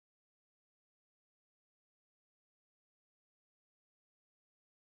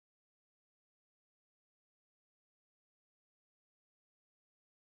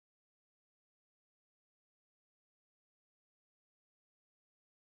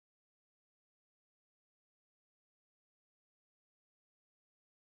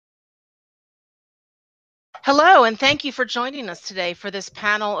Hello, and thank you for joining us today for this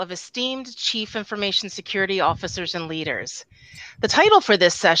panel of esteemed Chief Information Security Officers and Leaders. The title for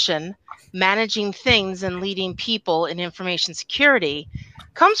this session, Managing Things and Leading People in Information Security,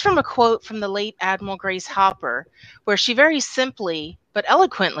 comes from a quote from the late Admiral Grace Hopper, where she very simply but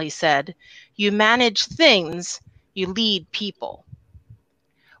eloquently said, "You manage things, you lead people."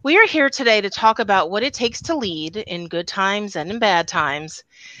 We are here today to talk about what it takes to lead in good times and in bad times,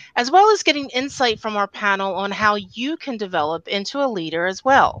 as well as getting insight from our panel on how you can develop into a leader as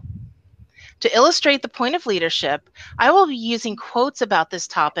well. To illustrate the point of leadership, I will be using quotes about this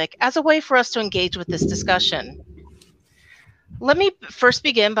topic as a way for us to engage with this discussion. Let me first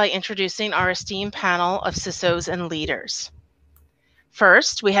begin by introducing our esteemed panel of CISOs and leaders.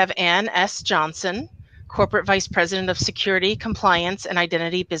 First, we have Ann S. Johnson, Corporate Vice President of Security, Compliance, and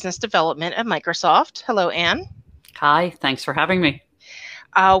Identity Business Development at Microsoft. Hello, Ann. Hi, thanks for having me.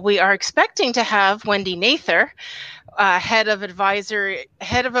 We are expecting to have Wendy Nather, Head of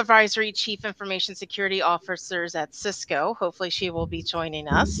Advisory Chief Information Security Officers at Cisco. Hopefully she will be joining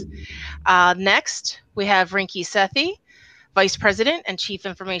us. Next, we have Rinki Sethi, Vice President and Chief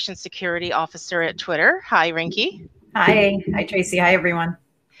Information Security Officer at Twitter. Hi, Rinki. Hi. Hi, Tracy. Hi, everyone.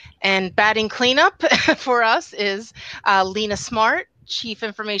 And batting cleanup for us is Lena Smart, Chief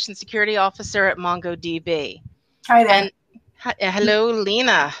Information Security Officer at MongoDB. Hi there. And hello,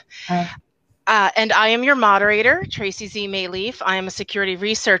 Lena. Hi. And I am your moderator, Tracy Z. Maleeff. I am a security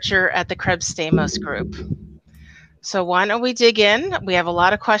researcher at the Krebs Stamos group. So why don't we dig in? We have a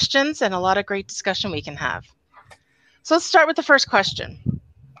lot of questions and a lot of great discussion we can have. So let's start with the first question.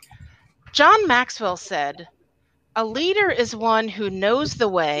 John Maxwell said, "A leader is one who knows the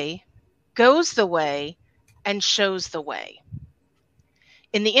way, goes the way, and shows the way."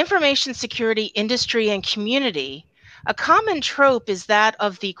 In the information security industry and community, a common trope is that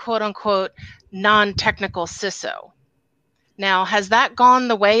of the quote-unquote non-technical CISO. Now, has that gone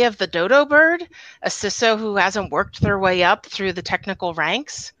the way of the dodo bird, a CISO who hasn't worked their way up through the technical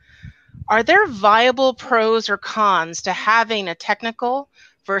ranks? Are there viable pros or cons to having a technical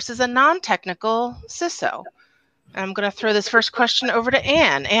versus a non-technical CISO? I'm going to throw this first question over to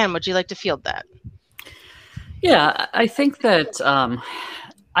Ann. Ann, would you like to field that? Yeah, I think that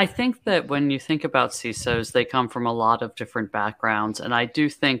when you think about CISOs, they come from a lot of different backgrounds, and I do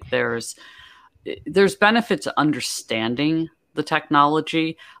think there's benefit to understanding the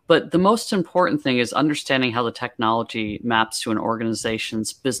technology, but the most important thing is understanding how the technology maps to an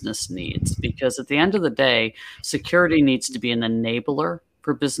organization's business needs, because at the end of the day, security needs to be an enabler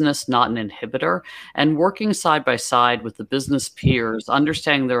for business, not an inhibitor, and working side by side with the business peers,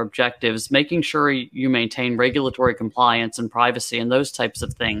 understanding their objectives, making sure you maintain regulatory compliance and privacy and those types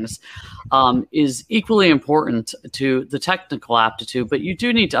of things is equally important to the technical aptitude. But you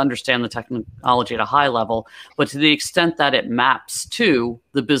do need to understand the technology at a high level, but to the extent that it maps to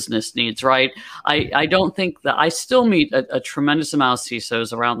the business needs, right? I don't think that I still meet a tremendous amount of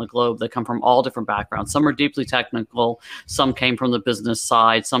CISOs around the globe that come from all different backgrounds. Some are deeply technical, some came from the business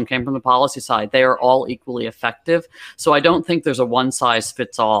side, some came from the policy side. They are all equally effective. So I don't think there's a one size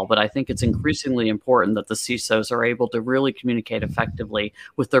fits all, but I think it's increasingly important that the CISOs are able to really communicate effectively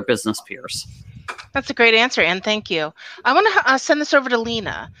with their business peers. That's a great answer, Ann. Thank you. I want to send this over to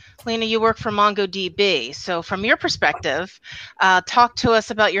Lena. Lena, you work for MongoDB. So from your perspective, talk to us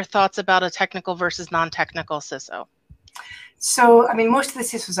about your thoughts about a technical versus non-technical CISO. So, I mean, most of the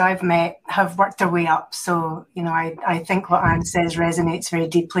CISOs I've met have worked their way up. So, you know, I think what Anne says resonates very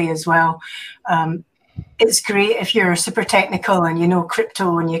deeply as well. It's great if you're super technical and you know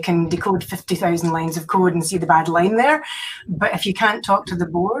crypto and you can decode 50,000 lines of code and see the bad line there. But if you can't talk to the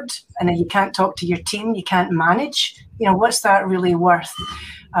board and if you can't talk to your team, you can't manage, you know, what's that really worth?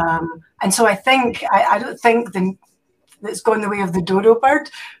 And so I think, I don't think it's gone the way of the dodo bird,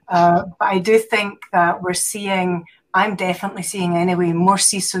 but I do think that I'm definitely seeing anyway, more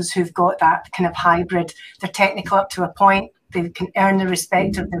CISOs who've got that kind of hybrid. They're technical up to a point. They can earn the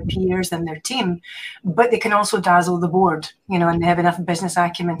respect of their peers and their team, but they can also dazzle the board, you know, and they have enough business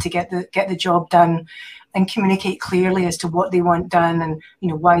acumen to get the job done and communicate clearly as to what they want done and, you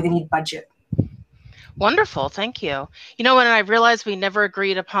know, why they need budget. Wonderful, thank you. You know, when I realized we never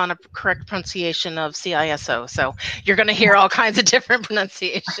agreed upon a correct pronunciation of CISO, so you're going to hear all kinds of different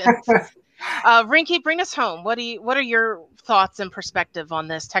pronunciations. Rinki, bring us home. What are your thoughts and perspective on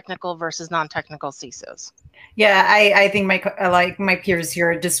this technical versus non-technical CISOs? Yeah, I think my peers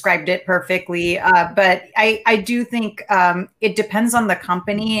here described it perfectly. But I do think it depends on the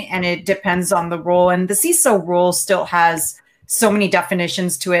company and it depends on the role. And the CISO role still has so many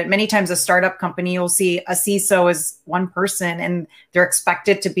definitions to it. Many times a startup company, you'll see a CISO as one person and they're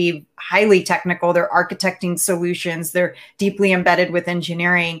expected to be highly technical. They're architecting solutions. They're deeply embedded with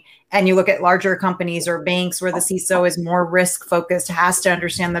engineering. And you look at larger companies or banks where the CISO is more risk focused, has to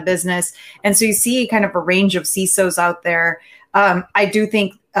understand the business. And so you see kind of a range of CISOs out there. I do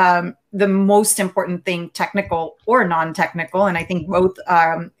think the most important thing, technical or non-technical, and I think both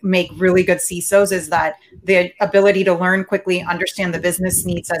make really good CISOs, is that the ability to learn quickly, understand the business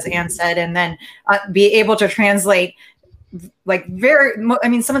needs, as Anne said, and then be able to translate like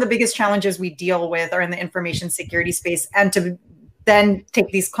some of the biggest challenges we deal with are in the information security space, and to then take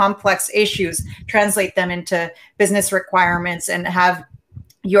these complex issues, translate them into business requirements, and have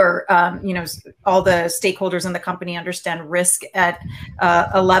your, all the stakeholders in the company understand risk at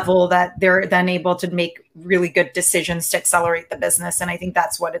a level that they're then able to make really good decisions to accelerate the business. And I think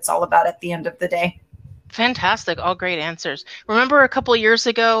that's what it's all about at the end of the day. Fantastic. All great answers. Remember a couple of years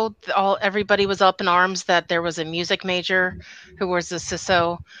ago, everybody was up in arms that there was a music major who was a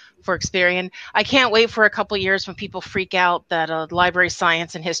CISO for Experian. I can't wait for a couple of years when people freak out that a library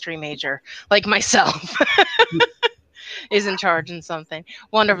science and history major like myself is in charge in something.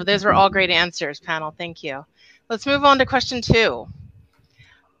 Wonderful. Those were all great answers, panel. Thank you. Let's move on to question 2.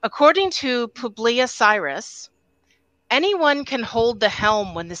 According to Publius Cyrus, anyone can hold the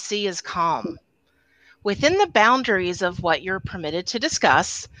helm when the sea is calm. Within the boundaries of what you're permitted to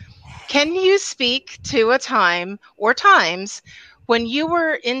discuss, can you speak to a time or times when you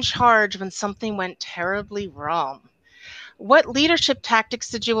were in charge when something went terribly wrong? What leadership tactics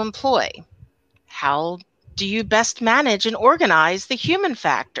did you employ? How do you best manage and organize the human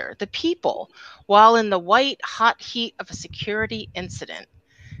factor, the people, while in the white hot heat of a security incident?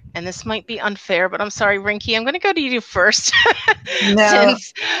 And this might be unfair, but I'm sorry, Rinky, I'm going to go to you first. No.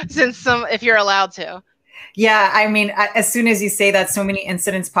 since if you're allowed to. Yeah, I mean, as soon as you say that, so many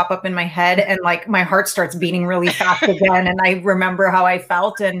incidents pop up in my head, and like my heart starts beating really fast again. And I remember how I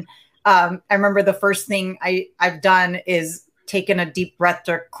felt. And I remember the first thing I've done is taken a deep breath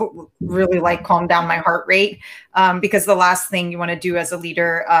to really like calm down my heart rate, because the last thing you want to do as a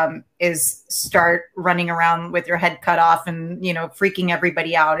leader is start running around with your head cut off and, freaking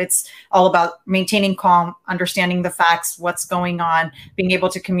everybody out. It's all about maintaining calm, understanding the facts, what's going on, being able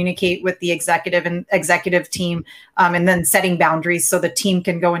to communicate with the executive team, and then setting boundaries so the team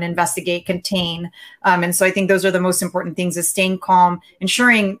can go and investigate, contain. And so I think those are the most important things, is staying calm,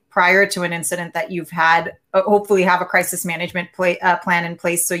 ensuring prior to an incident that you've had, hopefully have a crisis management plan in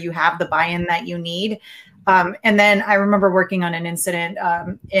place so you have the buy-in that you need. And then I remember working on an incident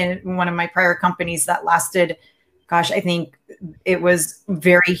in one of my prior companies that lasted, I think it was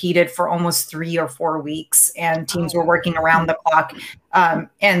very heated for almost 3 or 4 weeks, and teams were working around the clock.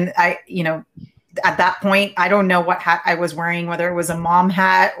 And at that point, I don't know what hat I was wearing, whether it was a mom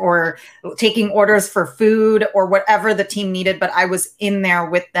hat or taking orders for food or whatever the team needed, but I was in there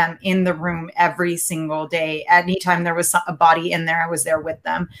with them in the room every single day. Anytime there was a body in there, I was there with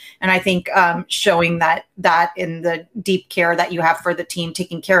them. And I think showing that in the deep care that you have for the team,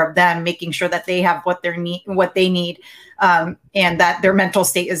 taking care of them, making sure that they have what they need, and that their mental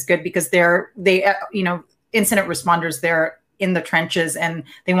state is good, because incident responders, they're in the trenches and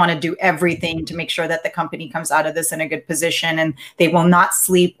they want to do everything to make sure that the company comes out of this in a good position, and they will not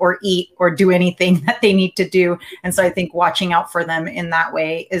sleep or eat or do anything that they need to do. And so I think watching out for them in that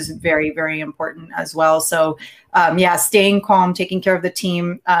way is very, very important as well. So staying calm, taking care of the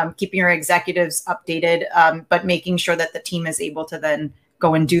team, keeping your executives updated, but making sure that the team is able to then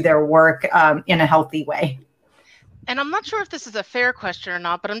go and do their work in a healthy way. And I'm not sure if this is a fair question or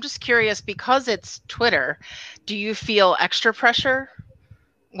not, but I'm just curious, because it's Twitter, do you feel extra pressure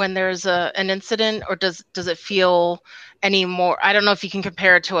when there's an incident, or does it feel any more? I don't know if you can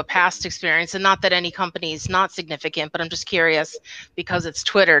compare it to a past experience, and not that any company is not significant, but I'm just curious, because it's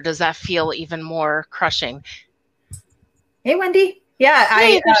Twitter, does that feel even more crushing? Hey, Wendy.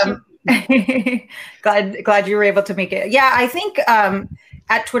 Yeah, glad you were able to make it. Yeah, I think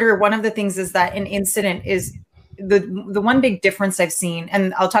at Twitter, one of the things is that an incident is the one big difference I've seen,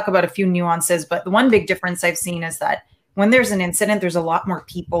 and I'll talk about a few nuances, but the one big difference I've seen is that when there's an incident, there's a lot more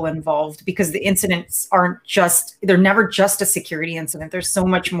people involved, because the incidents they're never just a security incident. There's so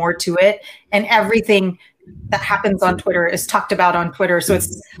much more to it, and everything that happens on Twitter is talked about on Twitter. So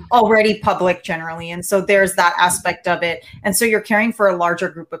it's already public generally. And so there's that aspect of it. And so you're caring for a larger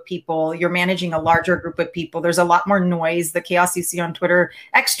group of people. You're managing a larger group of people. There's a lot more noise. The chaos you see on Twitter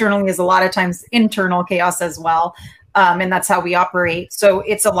externally is a lot of times internal chaos as well. And that's how we operate. So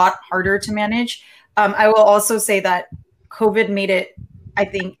it's a lot harder to manage. I will also say that COVID made it, I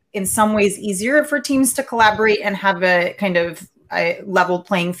think, in some ways easier for teams to collaborate and have a kind of a level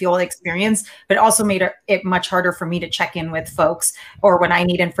playing field experience, but also made it much harder for me to check in with folks, or when I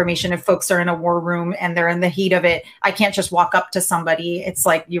need information, if folks are in a war room and they're in the heat of it, I can't just walk up to somebody. It's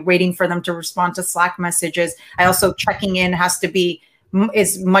like you're waiting for them to respond to Slack messages. I also checking in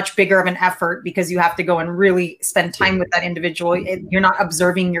is much bigger of an effort because you have to go and really spend time with that individual. You're not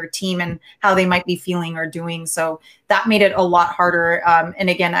observing your team and how they might be feeling or doing. So that made it a lot harder. And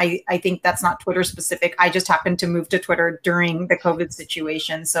again, I think that's not Twitter specific. I just happened to move to Twitter during the COVID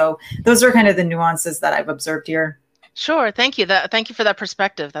situation. So those are kind of the nuances that I've observed here. Sure. Thank you. Thank you for that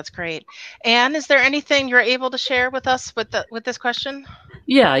perspective. That's great. Anne, is there anything you're able to share with us with this question?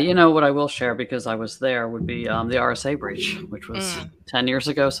 Yeah, what I will share, because I was there, would be the RSA breach, which was 10 years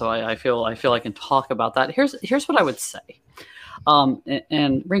ago. So I feel I can talk about that. Here's what I would say.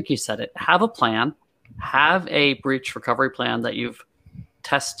 And Rinky said it. Have a plan. Have a breach recovery plan that you've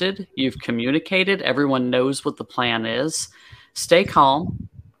tested, you've communicated. Everyone knows what the plan is. Stay calm.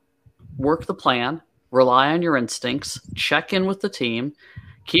 Work the plan. Rely on your instincts. Check in with the team.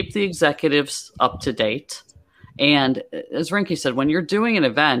 Keep the executives up to date. And as Rinky said, when you're doing an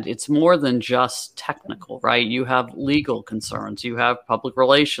event, it's more than just technical, right? You have legal concerns, you have public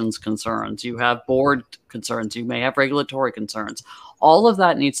relations concerns, you have board concerns, you may have regulatory concerns. All of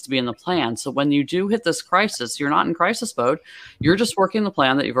that needs to be in the plan. So when you do hit this crisis, you're not in crisis mode. You're just working the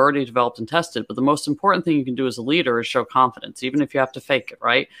plan that you've already developed and tested. But the most important thing you can do as a leader is show confidence, even if you have to fake it,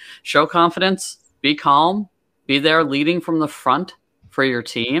 right? Show confidence, be calm, be there leading from the front for your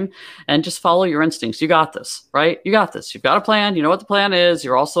team, and just follow your instincts. You got this, right? You got this. You've got a plan. You know what the plan is.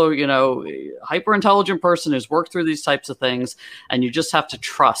 You're also, a hyper intelligent person who's worked through these types of things. And you just have to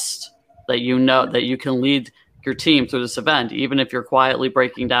trust that you know that you can lead your team through this event, even if you're quietly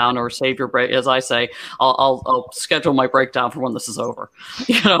breaking down, or save your break. As I say, I'll schedule my breakdown for when this is over.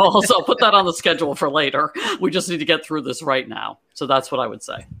 Also I'll put that on the schedule for later. We just need to get through this right now. So that's what I would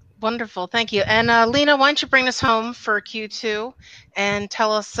say. Wonderful. Thank you. And Lena, why don't you bring us home for Q2 and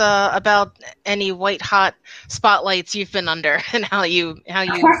tell us about any white hot spotlights you've been under and how you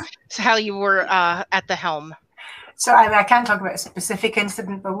were at the helm. So I can't talk about a specific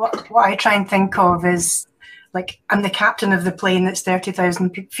incident, but what I try and think of is, like, I'm the captain of the plane that's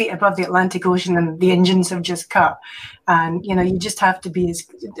 30,000 feet above the Atlantic Ocean and the engines have just cut. And, you just have to be,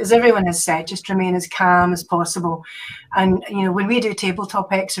 as everyone has said, just remain as calm as possible. And, when we do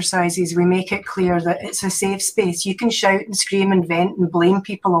tabletop exercises, we make it clear that it's a safe space. You can shout and scream and vent and blame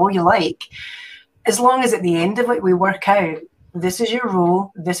people all you like, as long as at the end of it, we work out, this is your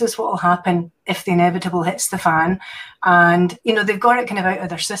role, this is what will happen if the inevitable hits the fan. And, they've got it kind of out of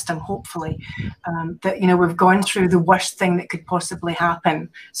their system, hopefully, that, we've gone through the worst thing that could possibly happen.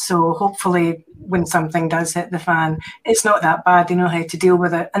 So hopefully when something does hit the fan, it's not that bad. They know how to deal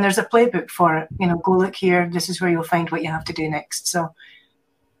with it. And there's a playbook for it. Go look here. This is where you'll find what you have to do next. So,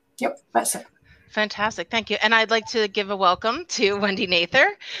 yep, that's it. Fantastic. Thank you. And I'd like to give a welcome to Wendy Nather.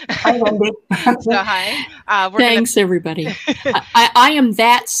 Hi, Wendy. So, hi. Thanks, everybody. I am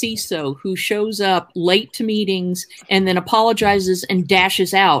that CISO who shows up late to meetings and then apologizes and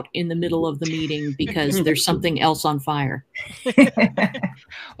dashes out in the middle of the meeting because there's something else on fire.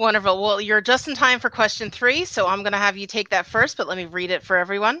 Wonderful. Well, you're just in time for question 3, so I'm going to have you take that first, but let me read it for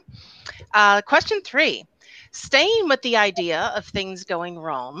everyone. Question 3, staying with the idea of things going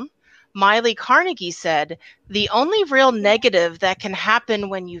wrong, Miley Carnegie said, the only real negative that can happen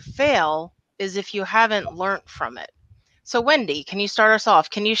when you fail is if you haven't learned from it. So Wendy, can you start us off?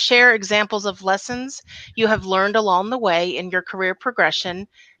 Can you share examples of lessons you have learned along the way in your career progression,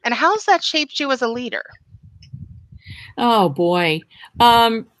 and how has that shaped you as a leader? Oh boy.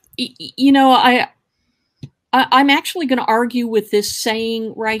 I'm actually going to argue with this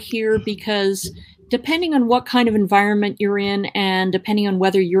saying right here, because depending on what kind of environment you're in and depending on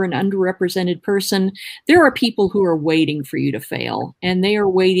whether you're an underrepresented person, there are people who are waiting for you to fail, and they are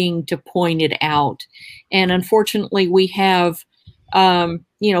waiting to point it out. And unfortunately, we have,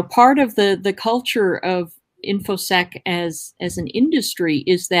 part of the culture of InfoSec as an industry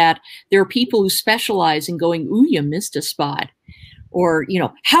is that there are people who specialize in going, ooh, you missed a spot. Or,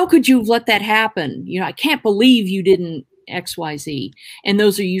 how could you have let that happen? I can't believe you didn't XYZ. And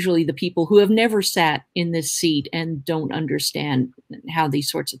those are usually the people who have never sat in this seat and don't understand how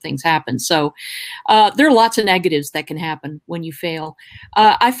these sorts of things happen. So there are lots of negatives that can happen when you fail.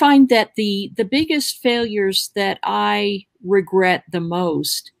 I find that the biggest failures that I regret the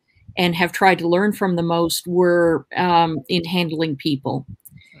most and have tried to learn from the most were in handling people.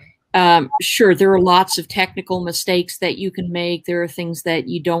 Sure, there are lots of technical mistakes that you can make. There are things that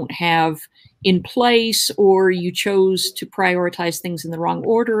you don't have in place, or you chose to prioritize things in the wrong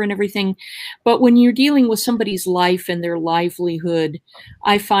order and everything. But when you're dealing with somebody's life and their livelihood,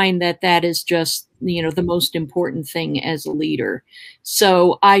 I find that that is just, the most important thing as a leader.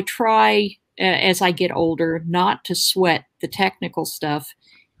 So I try, as I get older, not to sweat the technical stuff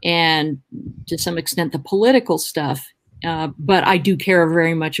and to some extent the political stuff. But I do care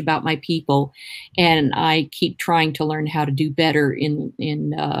very much about my people, and I keep trying to learn how to do better in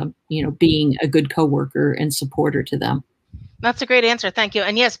being a good coworker and supporter to them. That's a great answer. Thank you.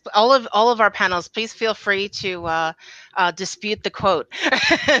 And yes, all of our panelists, please feel free to dispute the quote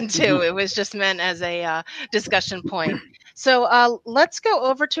too. It was just meant as a discussion point. So let's go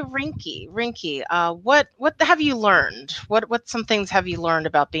over to Rinky. Rinky, what have you learned? What some things have you learned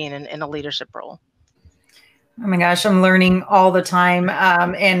about being in a leadership role? Oh my gosh, I'm learning all the time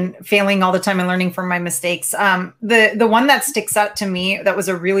and failing all the time and learning from my mistakes. The one that sticks out to me that was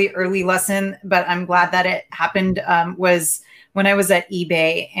a really early lesson, but I'm glad that it happened, was when I was at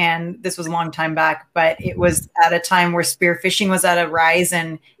eBay. And this was a long time back, but it was at a time where spear phishing was at a rise,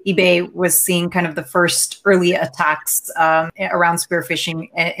 and eBay was seeing kind of the first early attacks around spear phishing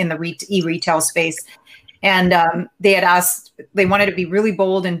in the e-retail space. And they had asked, they wanted to be really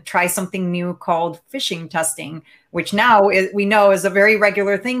bold and try something new called phishing testing, which now we know is a very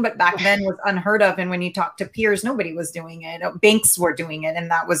regular thing, but back then was unheard of. And when you talk to peers, nobody was doing it. Banks were doing it,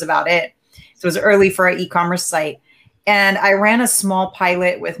 and that was about it. So it was early for an e-commerce site. And I ran a small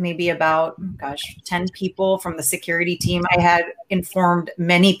pilot with maybe about, 10 people from the security team. I had informed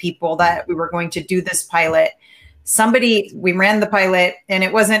many people that we were going to do this pilot. We ran the pilot and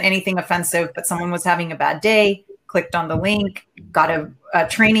it wasn't anything offensive, but someone was having a bad day, clicked on the link, got a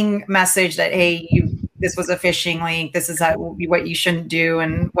training message that, hey, this was a phishing link. This is what you shouldn't do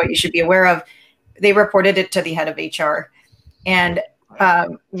and what you should be aware of. They reported it to the head of HR. And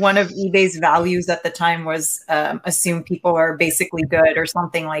one of eBay's values at the time was assume people are basically good or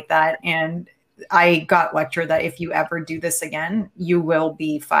something like that. And I got lectured that if you ever do this again, you will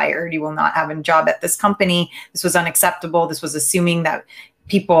be fired. You will not have a job at this company. This was unacceptable. This was assuming that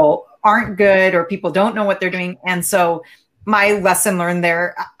people aren't good or people don't know what they're doing. And so my lesson learned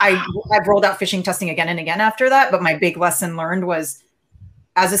there, I've rolled out phishing testing again and again after that. But my big lesson learned was,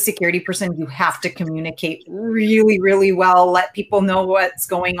 as a security person, you have to communicate really, really well. Let people know what's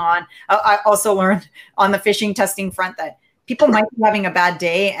going on. I also learned on the phishing testing front that people might be having a bad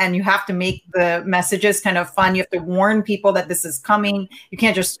day, and you have to make the messages kind of fun. You have to warn people that this is coming. You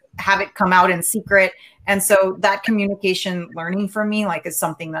can't just have it come out in secret. And so that communication learning for me, is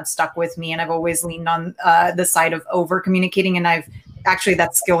something that stuck with me. And I've always leaned on the side of over communicating. And actually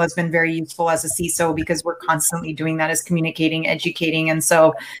that skill has been very useful as a CISO, because we're constantly doing that, as communicating, educating. And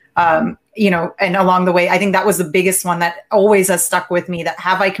so, and along the way, I think that was the biggest one that always has stuck with me, that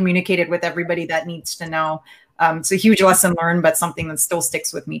have I communicated with everybody that needs to know? It's a huge lesson learned, but something that still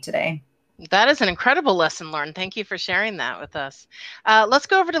sticks with me today. That is an incredible lesson learned. Thank you for sharing that with us. Let's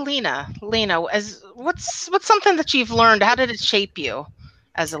go over to Lena. Lena, what's something that you've learned? How did it shape you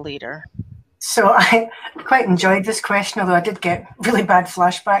as a leader? So I quite enjoyed this question, although I did get really bad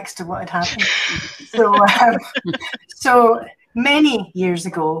flashbacks to what had happened. So many years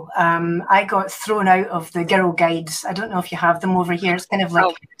ago, I got thrown out of the Girl Guides. I don't know if you have them over here. It's kind of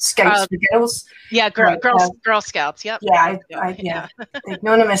like Scouts for Girls. Yeah, Girl Scouts. Yep. Yeah, the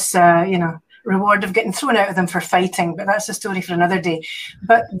anonymous, reward of getting thrown out of them for fighting, but that's a story for another day.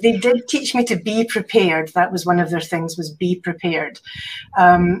 But they did teach me to be prepared. That was one of their things, was be prepared.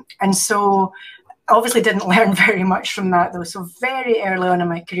 And so obviously didn't learn very much from that, though. So very early on in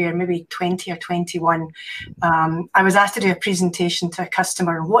my career, maybe 20 or 21, I was asked to do a presentation to a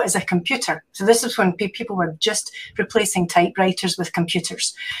customer. What is a computer? So this is when people were just replacing typewriters with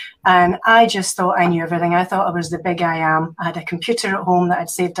computers. And I just thought I knew everything. I thought I was the big I am. I had a computer at home that I'd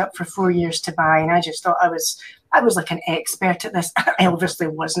saved up for 4 years to buy. And I just thought I was like an expert at this. I obviously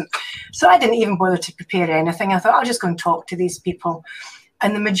wasn't. So I didn't even bother to prepare anything. I thought I'll just go and talk to these people.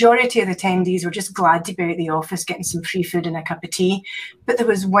 And the majority of the attendees were just glad to be out of the office getting some free food and a cup of tea. But there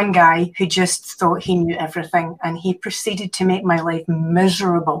was one guy who just thought he knew everything, and he proceeded to make my life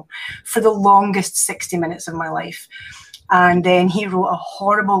miserable for the longest 60 minutes of my life. And then he wrote a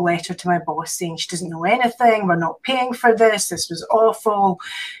horrible letter to my boss saying she doesn't know anything, we're not paying for this, this was awful.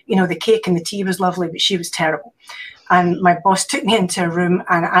 The cake and the tea was lovely, but she was terrible. And my boss took me into a room,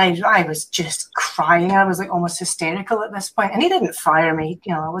 and I was just crying. I was like almost hysterical at this point. And he didn't fire me.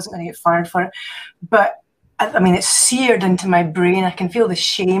 I wasn't going to get fired for it. But I mean, it's seared into my brain. I can feel the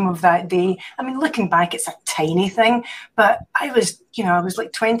shame of that day. I mean, looking back, it's a tiny thing, but I was, you know, I was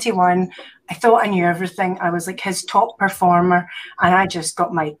like 21. I thought I knew everything. I was like his top performer, and I just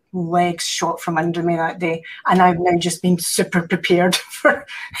got my legs shot from under me that day. And I've now just been super prepared for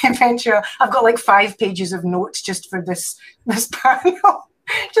eventually. I've got like 5 pages of notes just for this panel,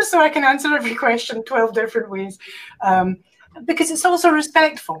 just so I can answer every question 12 different ways. Because it's also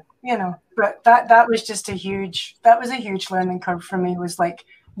respectful, you know. But that was just a huge learning curve for me. Was like,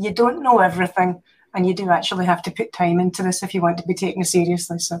 you don't know everything, and you do actually have to put time into this if you want to be taken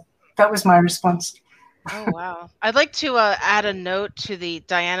seriously. So that was my response. Oh, wow. I'd like to add a note to the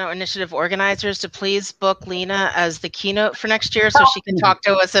Diana Initiative organizers to please book Lena as the keynote for next year so she can talk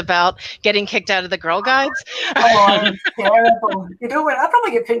to us about getting kicked out of the Girl Guides. Oh, I'm terrible. You know what? I'll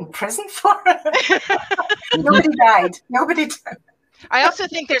probably get put in prison for it. Nobody died. I also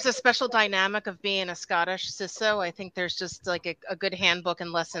think there's a special dynamic of being a Scottish CISO. I think there's just like a good handbook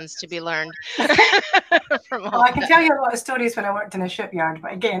and lessons to be learned from all I can tell you a lot of stories when I worked in a shipyard,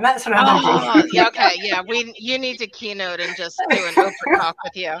 but again, that's another day. Yeah, okay, yeah. You need to keynote and just do an open talk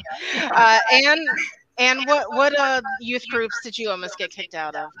with you. And what youth groups did you almost get kicked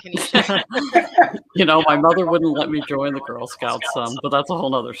out of? Can you share? You know, my mother wouldn't let me join the Girl Scouts, but that's a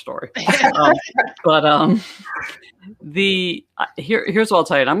whole other story. Here's what I'll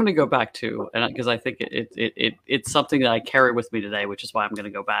tell you. And I'm going to go back to, and because I think it's something that I carry with me today, which is why I'm going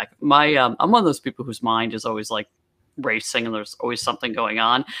to go back. I'm one of those people whose mind is always like racing, and there's always something going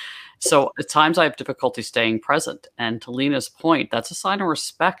on. So at times I have difficulty staying present. And to Lena's point, that's a sign of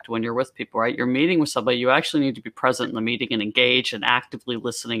respect when you're with people, right? You're meeting with somebody, you actually need to be present in the meeting and engaged and actively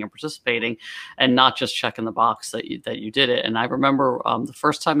listening and participating, and not just checking the box that you did it. And I remember the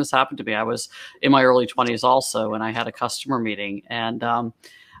first time this happened to me, I was in my early 20s also, and I had a customer meeting, and I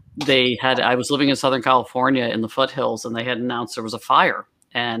was living in Southern California in the foothills, and they had announced there was a fire.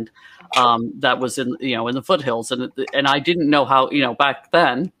 And that was in the foothills, and I didn't know how, back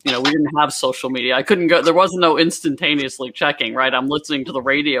then, we didn't have social media. I couldn't go, there wasn't no instantaneously checking, right? I'm listening to the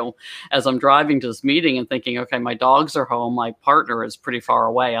radio as I'm driving to this meeting and thinking, okay, my dogs are home. My partner is pretty far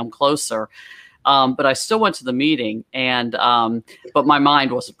away. I'm closer. But I still went to the meeting, and but my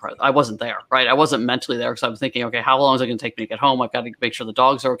mind wasn't present. I wasn't there, right? I wasn't mentally there, because I was thinking, okay, how long is it going to take me to get home? I've got to make sure the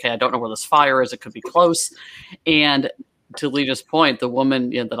dogs are okay. I don't know where this fire is. It could be close. And to Lena's point, the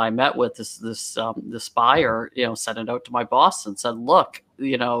woman that I met with, this buyer, sent a note to my boss and said, look,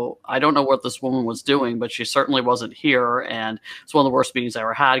 I don't know what this woman was doing, but she certainly wasn't here. And it's one of the worst meetings I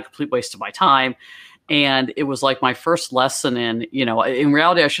ever had, a complete waste of my time. And it was like my first lesson in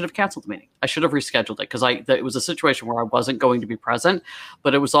reality, I should have canceled the meeting. I should have rescheduled it, because it was a situation where I wasn't going to be present,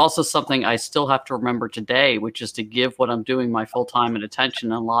 but it was also something I still have to remember today, which is to give what I'm doing my full time and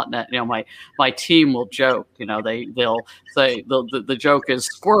attention. And my team will joke, they'll say the joke is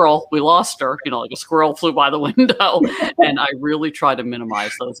squirrel, we lost her, like a squirrel flew by the window. And I really try to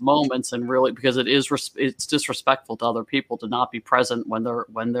minimize those moments, and really, because it's disrespectful to other people to not be present when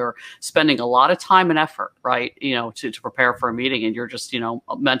they're spending a lot of time and effort, right? To prepare for a meeting, and you're just,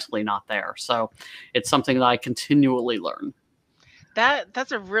 mentally not there. So it's something that I continually learn.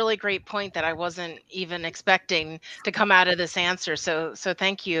 That's a really great point that I wasn't even expecting to come out of this answer. So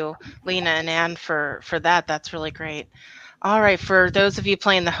thank you, Lena and Ann, for that. That's really great. All right, for those of you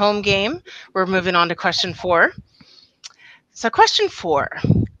playing the home game, we're moving on to question 4. So question 4,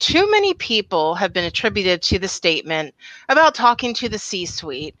 too many people have been attributed to the statement about talking to the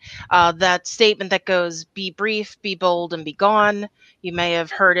C-suite, that statement that goes, be brief, be bold, and be gone. You may have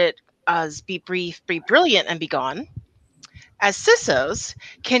heard it as be brief, be brilliant, and be gone. As CISOs,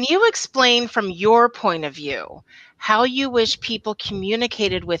 can you explain from your point of view how you wish people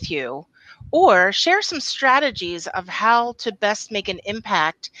communicated with you, or share some strategies of how to best make an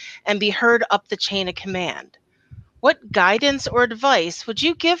impact and be heard up the chain of command? What guidance or advice would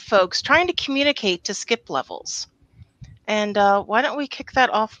you give folks trying to communicate to skip levels? And why don't we kick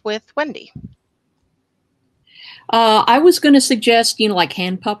that off with Wendy? I was going to suggest, like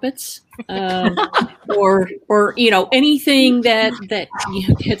hand puppets, or anything that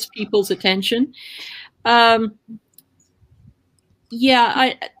gets people's attention.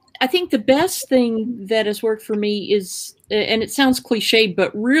 Yeah, I think the best thing that has worked for me is, and it sounds cliched,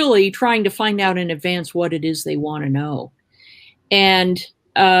 but really trying to find out in advance what it is they want to know. And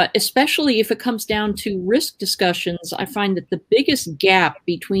especially if it comes down to risk discussions, I find that the biggest gap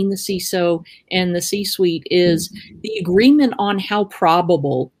between the CISO and the C-suite is the agreement on how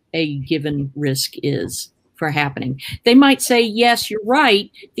probable a given risk is happening. They might say, yes, you're right.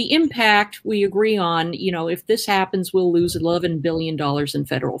 The impact we agree on, if this happens, we'll lose $11 billion in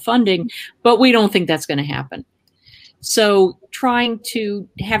federal funding, but we don't think that's going to happen. So trying to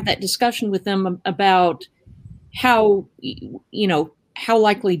have that discussion with them about how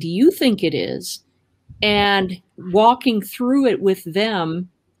likely do you think it is, and walking through it with them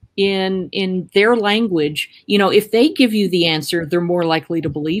in their language. If they give you the answer, they're more likely to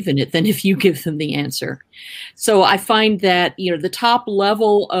believe in it than if you give them the answer. So I find that, the top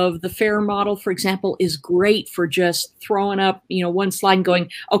level of the FAIR model, for example, is great for just throwing up, one slide and going,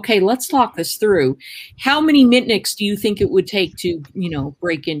 okay, let's talk this through. How many mitniks do you think it would take to,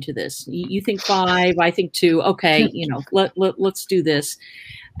 break into this? You think 5, I think 2. Okay, let's do this.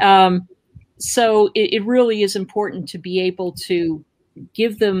 So it really is important to be able to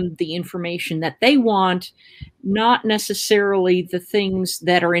give them the information that they want, not necessarily the things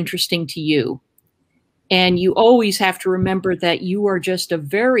that are interesting to you. And you always have to remember that you are just a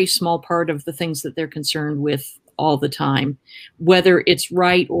very small part of the things that they're concerned with all the time, whether it's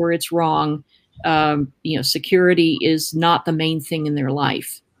right or it's wrong. Security is not the main thing in their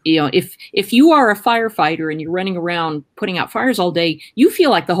life. If you are a firefighter and you're running around putting out fires all day, you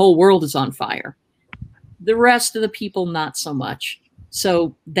feel like the whole world is on fire. The rest of the people, not so much.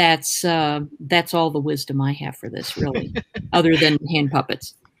 So that's all the wisdom I have for this, really, other than hand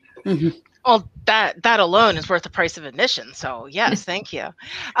puppets. Mm-hmm. Well, that alone is worth the price of admission. So yes, thank you.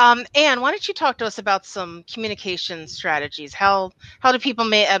 Anne, why don't you talk to us about some communication strategies? How do people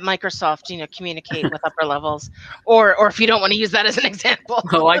at Microsoft, communicate with upper levels, or if you don't want to use that as an example?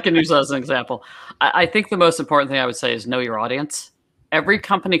 Oh, I can use that as an example. I think the most important thing I would say is know your audience. Every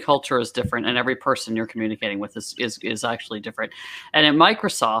company culture is different, and every person you're communicating with is actually different. And at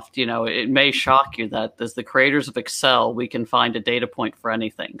Microsoft, it may shock you that as the creators of Excel, we can find a data point for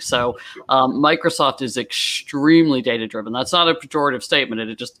anything. So Microsoft is extremely data-driven. That's not a pejorative statement.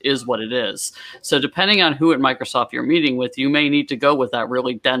 It just is what it is. So depending on who at Microsoft you're meeting with, you may need to go with that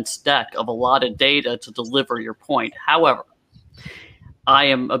really dense deck of a lot of data to deliver your point. However, I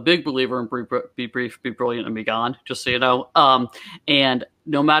am a big believer in be brief, be brilliant, and be gone, just so you know. And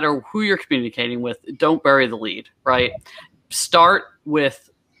no matter who you're communicating with, don't bury the lead, right? Start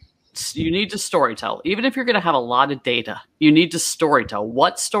with, you need to storytell. Even if you're going to have a lot of data, you need to storytell.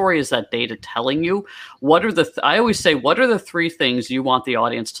 What story is that data telling you? What are I always say, what are the 3 things you want the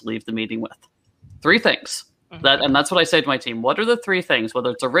audience to leave the meeting with? 3 things. And that's what I say to my team. What are the 3 things, whether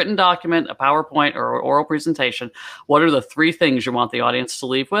it's a written document, a PowerPoint, or an oral presentation, what are the 3 things you want the audience to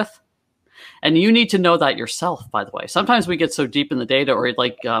leave with? And you need to know that yourself, by the way. Sometimes we get so deep in the data, or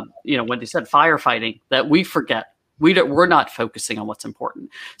like, Wendy said, firefighting, that we forget. We're not focusing on what's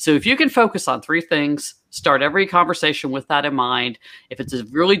important. So if you can focus on 3 things, start every conversation with that in mind. If it's a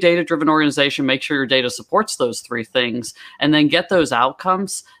really data-driven organization, make sure your data supports those 3 things, and then get those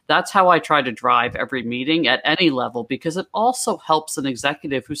outcomes. That's how I try to drive every meeting at any level, because it also helps an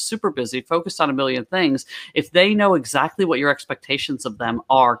executive who's super busy, focused on a million things, if they know exactly what your expectations of them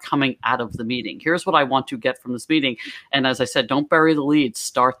are coming out of the meeting. Here's what I want to get from this meeting. And as I said, don't bury the lead.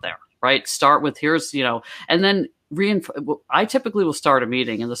 Start there, right? Start with and then I typically will start a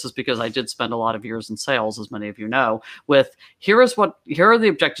meeting, and this is because I did spend a lot of years in sales, as many of you know, with here are the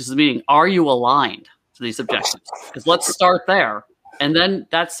objectives of the meeting. Are you aligned to these objectives? Because let's start there. And then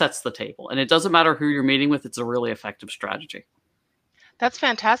that sets the table. And it doesn't matter who you're meeting with. It's a really effective strategy. That's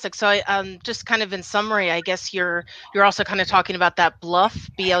fantastic. So I just kind of in summary, I guess you're also kind of talking about that BLUF,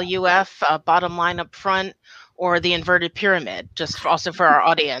 B-L-U-F, bottom line up front, or the inverted pyramid, just also for our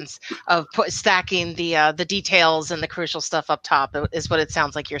audience, of stacking the details and the crucial stuff up top is what it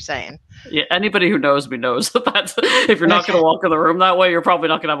sounds like you're saying. Yeah, anybody who knows me knows that if you're not going to walk in the room that way, you're probably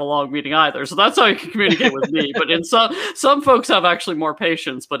not going to have a long meeting either. So that's how you can communicate with me. But in some folks have actually more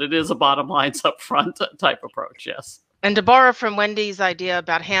patience, but it is a bottom lines up front type approach, yes. And to borrow from Wendy's idea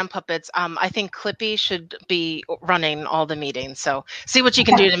about hand puppets, I think Clippy should be running all the meetings. So see what you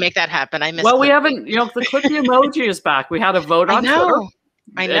can do to make that happen. I miss. Well, Clippy. we haven't, the Clippy emoji is back. We had a vote on Twitter.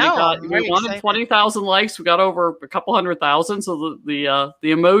 I know. We wanted 20,000 likes. We got over a couple 100,000. So the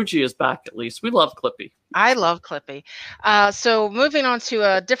emoji is back at least. We love Clippy. I love Clippy. So moving on to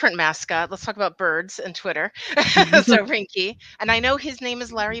a different mascot, let's talk about birds and Twitter. So Rinky, and I know his name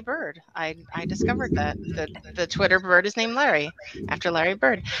is Larry Bird. I discovered that the Twitter bird is named Larry after Larry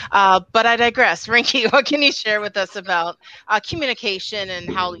Bird. But I digress. Rinky, what can you share with us about communication and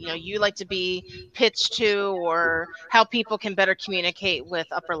how you like to be pitched to, or how people can better communicate with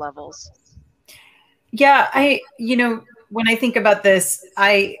upper levels? Yeah, when I think about this,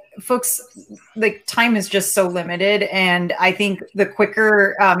 folks, like time is just so limited. And I think the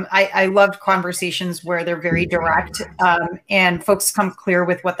quicker, I loved conversations where they're very direct and folks come clear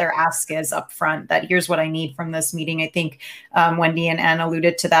with what their ask is up front, that here's what I need from this meeting. I think Wendy and Anne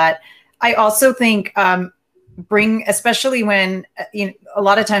alluded to that. I also think especially when, a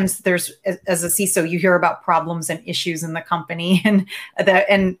lot of times there's, as a CISO, you hear about problems and issues in the company, and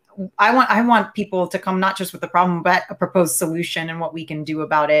I want people to come not just with the problem, but a proposed solution and what we can do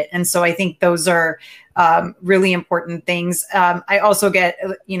about it. And so I think those are really important things. I also get,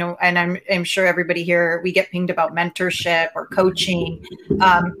 and I'm sure everybody here, we get pinged about mentorship or coaching,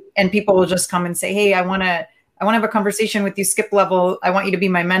 and people will just come and say, hey, I want to have a conversation with you, skip level. I want you to be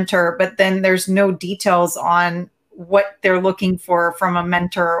my mentor. But then there's no details on what they're looking for from a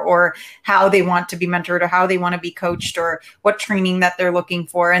mentor, or how they want to be mentored, or how they want to be coached, or what training that they're looking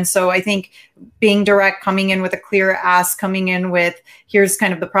for. And so I think being direct, coming in with a clear ask, coming in with, here's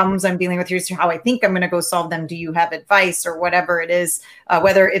kind of the problems I'm dealing with, here's how I think I'm going to go solve them. Do you have advice, or whatever it is,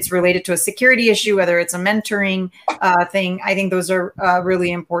 whether it's related to a security issue, whether it's a mentoring thing. I think those are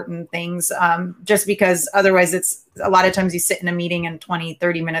really important things, just because otherwise it's a lot of times you sit in a meeting and 20,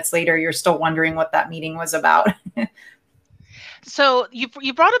 30 minutes later, you're still wondering what that meeting was about. So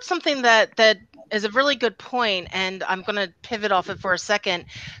you brought up something that is a really good point, and I'm going to pivot off it for a second.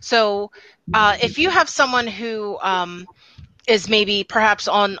 So if you have someone who is maybe perhaps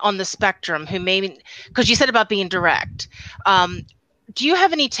on the spectrum, who maybe, because you said about being direct, do you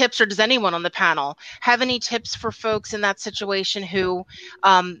have any tips, or does anyone on the panel have any tips for folks in that situation who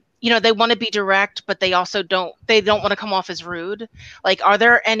they want to be direct, but they also don't want to come off as rude? Like, are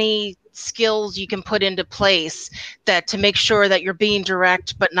there any skills you can put into place to make sure that you're being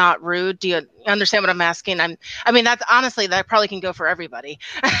direct but not rude? Do you understand what I'm asking? I mean, that's honestly, that probably can go for everybody,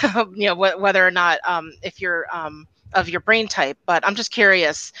 whether or not if you're of your brain type. But I'm just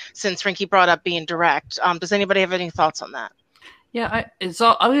curious, since Rinky brought up being direct, does anybody have any thoughts on that? Yeah,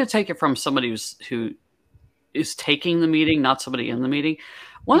 I'm going to take it from somebody who is taking the meeting, not somebody in the meeting.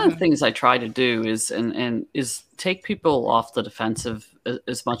 One of the things I try to do is take people off the defensive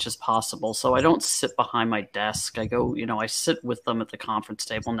as much as possible. So I don't sit behind my desk. I go, I sit with them at the conference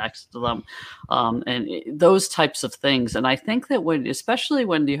table next to them, and those types of things. And I think that especially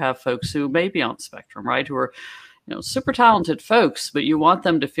when you have folks who may be on the spectrum, right, who are super talented folks, but you want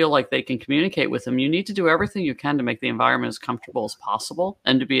them to feel like they can communicate with them, you need to do everything you can to make the environment as comfortable as possible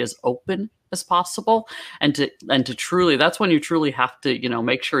and to be as open as possible. And to truly, that's when you truly have to,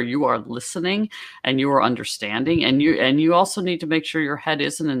 make sure you are listening and you are understanding. And you also need to make sure your head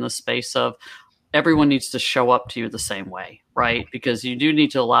isn't in the space of everyone needs to show up to you the same way, right? Because you do need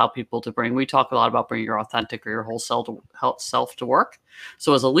to allow people to we talk a lot about bringing your authentic or your whole self to work.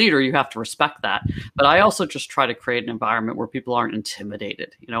 So as a leader, you have to respect that. But I also just try to create an environment where people aren't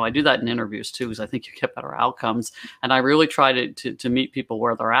intimidated. I do that in interviews too, because I think you get better outcomes. And I really try to meet people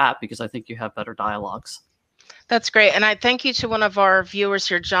where they're at, because I think you have better dialogues. That's great. And I thank you to one of our viewers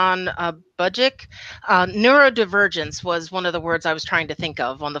here, John Budgick. Neurodivergence was one of the words I was trying to think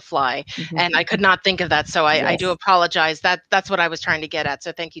of on the fly, and I could not think of that. So I do apologize. That's what I was trying to get at.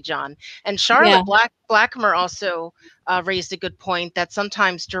 So thank you, John. And Charlotte Blackmer also raised a good point that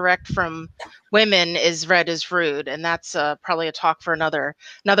sometimes direct from women is read as rude. And that's probably a talk for another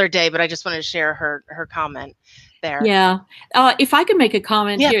day, but I just wanted to share her comment there. Yeah. If I could make a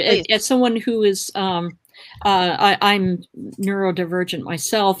comment here, as someone who is I'm neurodivergent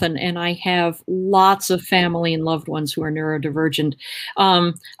myself, and I have lots of family and loved ones who are neurodivergent.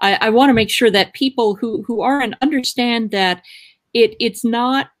 I want to make sure that people who aren't understand that it's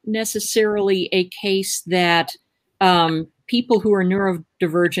not necessarily a case that people who are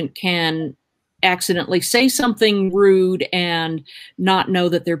neurodivergent can accidentally say something rude and not know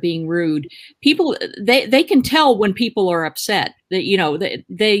that they're being rude. People, they can tell when people are upset. That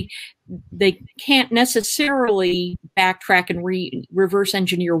they can't necessarily backtrack and reverse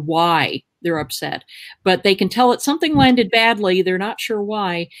engineer why they're upset, but they can tell that something landed badly. They're not sure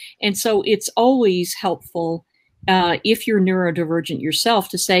why. And so it's always helpful if you're neurodivergent yourself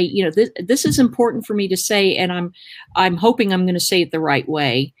to say, this is important for me to say, and I'm hoping I'm going to say it the right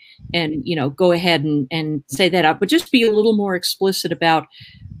way, and go ahead and say that out, but just be a little more explicit about,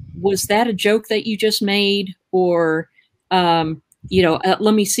 was that a joke that you just made, or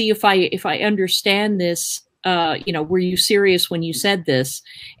let me see if I understand this. Were you serious when you said this?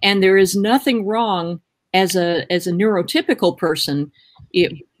 And there is nothing wrong as a neurotypical person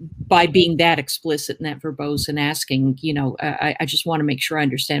by being that explicit and that verbose and asking, I just want to make sure I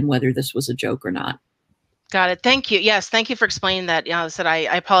understand whether this was a joke or not. Got it. Thank you. Yes, thank you for explaining that. I said I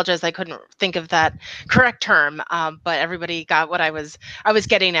apologize. I couldn't think of that correct term, but everybody got what I was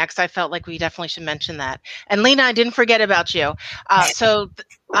getting next. I felt like we definitely should mention that. And Lena, I didn't forget about you. So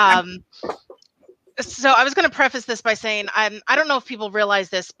I was going to preface this by saying I don't know if people realize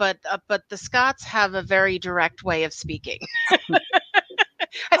this, but the Scots have a very direct way of speaking.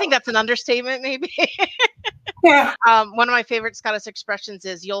 I think that's an understatement, maybe. Yeah. One of my favorite Scottish expressions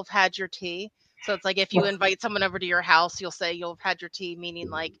is "you'll have had your tea." So it's like if you invite someone over to your house, you'll say you'll have had your tea,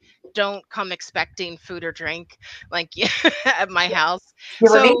 meaning like don't come expecting food or drink like at my house.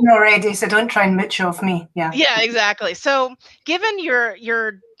 You'll have eaten already, so don't try and mooch off me. Yeah. Yeah, exactly. So given your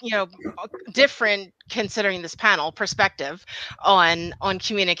different, considering this panel, perspective on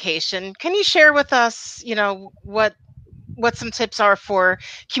communication, can you share with us, what some tips are for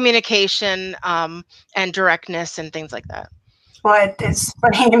communication and directness and things like that? Well, it's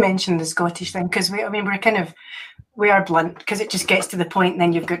funny you mentioned the Scottish thing, because we are blunt, because it just gets to the point, and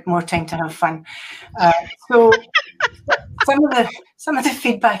then you've got more time to have fun. So some of the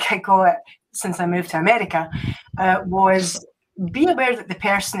feedback I got since I moved to America was be aware that the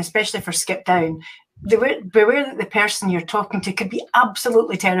person, especially for skip down, beware that the person you're talking to could be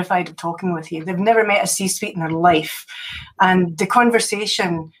absolutely terrified of talking with you. They've never met a C-suite in their life, and the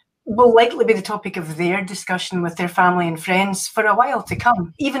conversation will likely be the topic of their discussion with their family and friends for a while to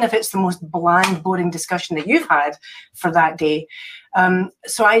come, even if it's the most bland, boring discussion that you've had for that day.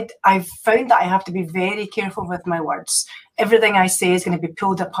 So I've found that I have to be very careful with my words. Everything I say is going to be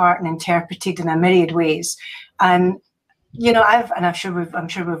pulled apart and interpreted in a myriad ways. And I'm sure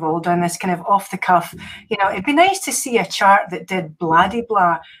we've all done this kind of off the cuff. It'd be nice to see a chart that did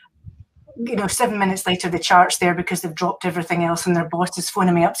blah-de-blah. 7 minutes later, the chart's there because they've dropped everything else, and their boss is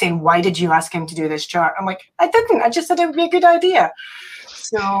phoning me up saying, "Why did you ask him to do this chart?" I'm like, "I didn't. I just said it would be a good idea."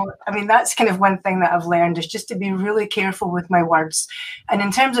 So, that's kind of one thing that I've learned, is just to be really careful with my words. And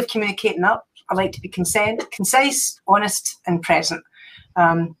in terms of communicating up, I like to be concise, honest, and present.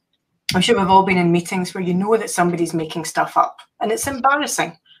 I'm sure we've all been in meetings where you know that somebody's making stuff up, and it's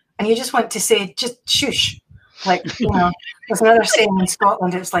embarrassing, and you just want to say, "Just shush." Like, there's another saying in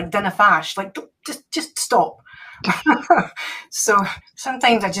Scotland, it's like dinna fash, like just stop. So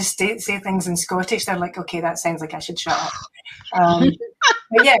sometimes I just say things in Scottish. They're like, okay, that sounds like I should shut up.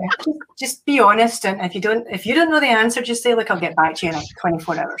 But yeah, just be honest, and if you don't know the answer, just say, "Look, I'll get back to you in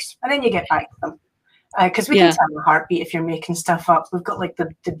 24 hours," and then you get back to them. Because we can tell a heartbeat if you're making stuff up. We've got like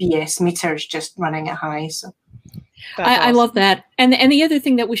the BS meters just running at high. So I love that. And the other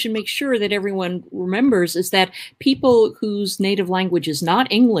thing that we should make sure that everyone remembers is that people whose native language is not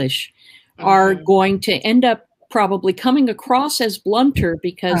English are going to end up probably coming across as blunter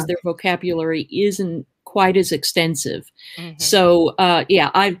because their vocabulary isn't quite as extensive. So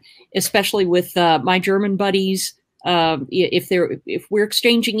I especially with my German buddies, if we're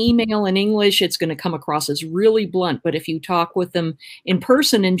exchanging email in English, it's going to come across as really blunt. But if you talk with them in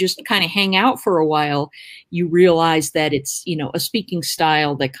person and just kind of hang out for a while, you realize that it's, a speaking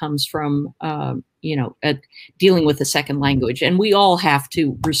style that comes from, dealing with a second language. And we all have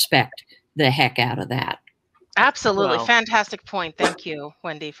to respect the heck out of that. Absolutely. Wow. Fantastic point. Thank you,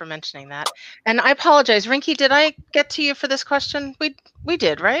 Wendy, for mentioning that. And I apologize, Rinky, did I get to you for this question? We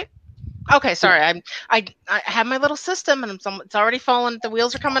did, right? Okay, sorry. I have my little system, and it's already fallen. The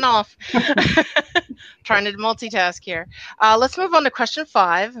wheels are coming off. Trying to multitask here. Let's move on to question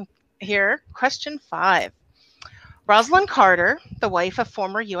 5 here. Question 5. Rosalind Carter, the wife of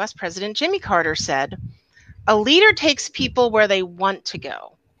former U.S. President Jimmy Carter, said, "A leader takes people where they want to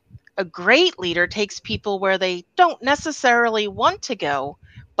go. A great leader takes people where they don't necessarily want to go,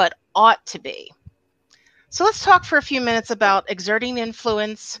 but ought to be." So let's talk for a few minutes about exerting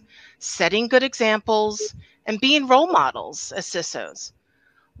influence, setting good examples, and being role models as CISOs.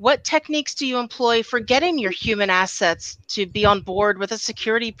 What techniques do you employ for getting your human assets to be on board with a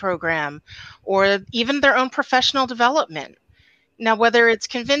security program or even their own professional development? Now, whether it's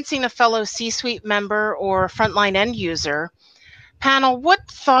convincing a fellow C-suite member or frontline end user, panel, what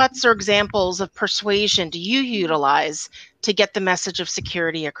thoughts or examples of persuasion do you utilize to get the message of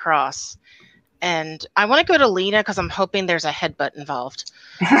security across? And I want to go to Lena because I'm hoping there's a headbutt involved.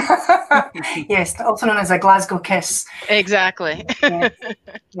 Yes, also known as a Glasgow kiss. Exactly.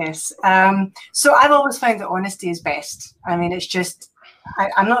 Yes. So I've always found that honesty is best. It's just,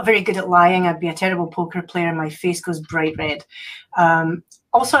 I'm not very good at lying. I'd be a terrible poker player. My face goes bright red.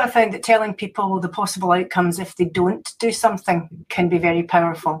 Also, I found that telling people the possible outcomes if they don't do something can be very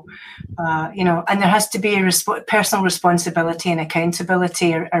powerful. You know, and there has to be a personal responsibility and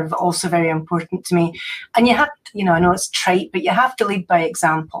accountability are also very important to me. And you have, you know, I know it's trite, but you have to lead by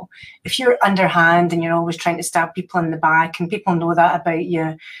example. If you're underhand and you're always trying to stab people in the back and people know that about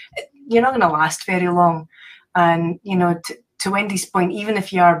you, you're not going to last very long. And, you know, to Wendy's point, even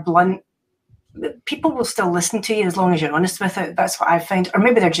if you are blunt, people will still listen to you as long as you're honest with it. That's what I've found. Or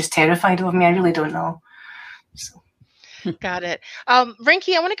maybe they're just terrified of me. I really don't know. So. Got it.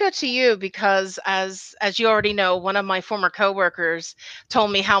 Rinky, I want to go to you because as you already know, one of my former coworkers told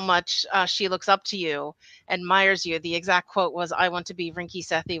me how much she looks up to you, admires you. The exact quote was, "I want to be Rinky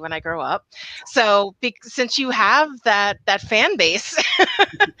Sethi when I grow up." So since you have that fan base,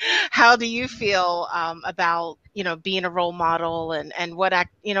 how do you feel about, you know, being a role model and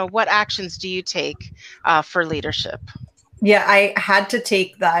what actions do you take for leadership? Yeah, I had to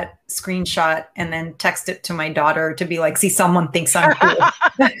take that screenshot and then text it to my daughter to be like, see, someone thinks I'm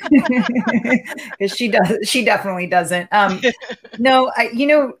cool. Because she definitely doesn't. No, I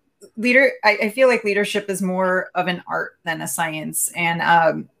feel like leadership is more of an art than a science.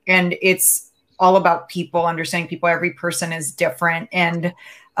 And it's all about people, understanding people. Every person is different. And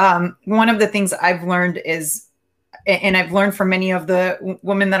one of the things I've learned is, and I've learned from many of the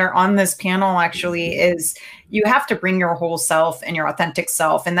women that are on this panel actually, is you have to bring your whole self and your authentic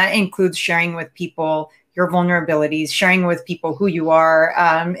self. And that includes sharing with people your vulnerabilities, sharing with people who you are.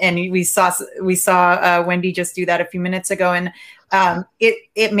 And we saw Wendy just do that a few minutes ago. And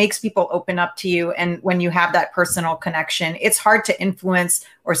it makes people open up to you. And when you have that personal connection, it's hard to influence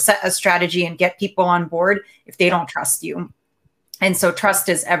or set a strategy and get people on board if they don't trust you. And so trust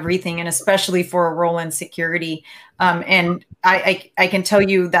is everything, and especially for a role in security. And I can tell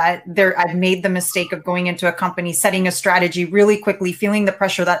you that I've made the mistake of going into a company, setting a strategy really quickly, feeling the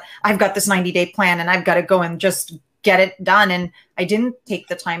pressure that I've got this 90-day plan and I've got to go and just get it done. And I didn't take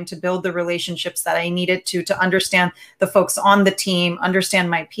the time to build the relationships that I needed to understand the folks on the team, understand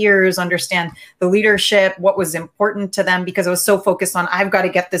my peers, understand the leadership, what was important to them, because I was so focused on, I've got to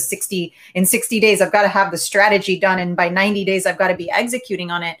get this in 60 days, I've got to have the strategy done. And by 90 days, I've got to be executing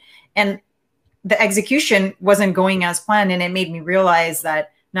on it. And the execution wasn't going as planned. And it made me realize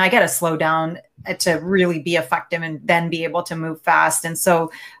that now I got to slow down to really be effective and then be able to move fast. And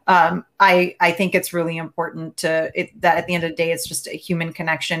so I think it's really important that at the end of the day, it's just a human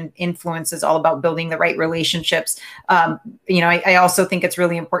connection. Influence is all about building the right relationships. I also think it's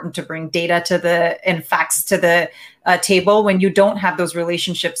really important to bring data and facts to the table when you don't have those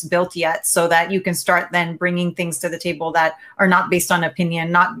relationships built yet, so that you can start then bringing things to the table that are not based on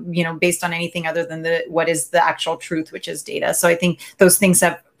opinion, not, based on anything other than what is the actual truth, which is data. So I think those things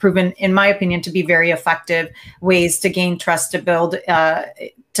have proven, in my opinion, to be very effective ways to gain trust, to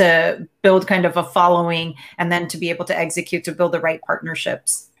build kind of a following, and then to be able to execute, to build the right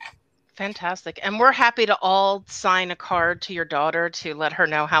partnerships. Fantastic. And we're happy to all sign a card to your daughter to let her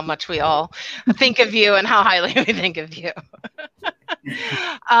know how much we all think of you and how highly we think of you.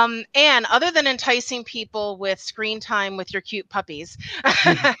 And other than enticing people with screen time with your cute puppies,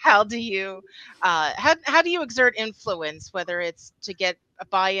 how do you exert influence, whether it's to get a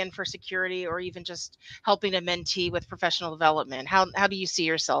buy-in for security or even just helping a mentee with professional development? How do you see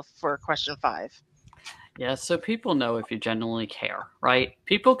yourself for question 5? Yeah, so people know if you genuinely care, right?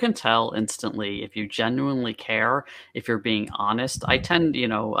 People can tell instantly if you genuinely care, if you're being honest. I tend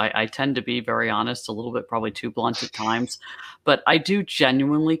to be very honest, a little bit probably too blunt at times, but I do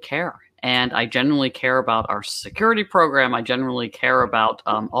genuinely care. And I genuinely care about our security program. I genuinely care about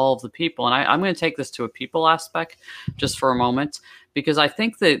all of the people. And I'm going to take this to a people aspect just for a moment, because I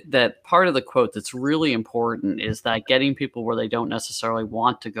think that part of the quote that's really important is that getting people where they don't necessarily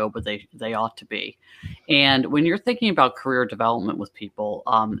want to go, but they ought to be. And when you're thinking about career development with people,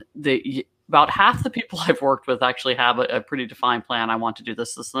 about half the people I've worked with actually have a pretty defined plan. I want to do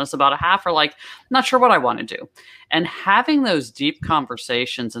this, this, and this. About a half are like, not sure what I want to do. And having those deep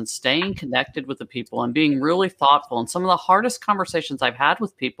conversations and staying connected with the people and being really thoughtful. And some of the hardest conversations I've had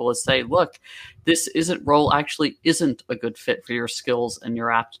with people is say, look, this role actually isn't a good fit for your skills and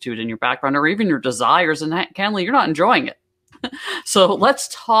your aptitude and your background or even your desires. And candidly, you're not enjoying it. So let's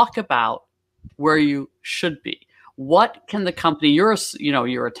talk about where you should be. What can the company, you're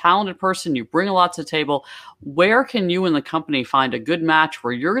a talented person, you bring a lot to the table. Where can you and the company find a good match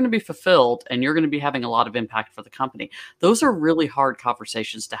where you're going to be fulfilled and you're going to be having a lot of impact for the company? Those are really hard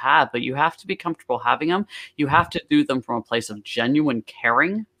conversations to have, but you have to be comfortable having them. You have to do them from a place of genuine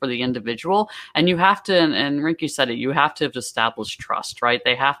caring for the individual. And you have to, and Rinky said it, you have to have established trust, right?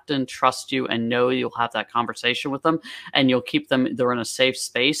 They have to trust you and know you'll have that conversation with them, and you'll keep them, they're in a safe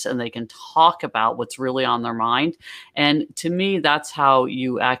space and they can talk about what's really on their mind. And to me, that's how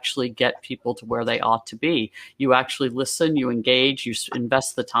you actually get people to where they ought to be. You actually listen, you engage, you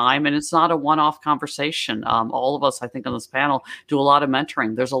invest the time, and it's not a one-off conversation. All of us, I think, on this panel do a lot of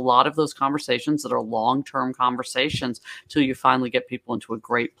mentoring. There's a lot of those conversations that are long-term conversations till you finally get people into a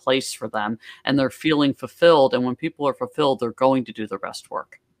great place for them and they're feeling fulfilled. And when people are fulfilled, they're going to do the best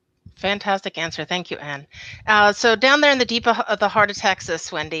work. Fantastic answer. Thank you, Anne. So down there in the deep of the heart of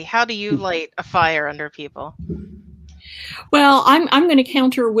Texas, Wendy, how do you light a fire under people? Well, I'm going to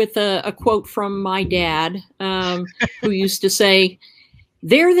counter with a quote from my dad, who used to say,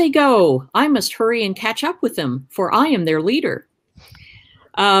 "There they go. I must hurry and catch up with them, for I am their leader."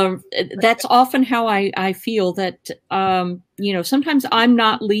 That's often how I feel that, you know, sometimes I'm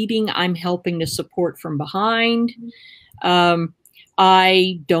not leading, I'm helping to support from behind.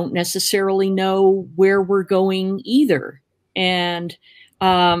 I don't necessarily know where we're going either. And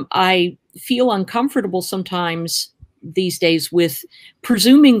I feel uncomfortable sometimes these days with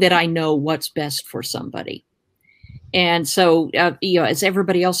presuming that I know what's best for somebody. And so, you know, as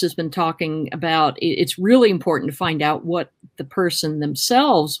everybody else has been talking about, it's really important to find out what the person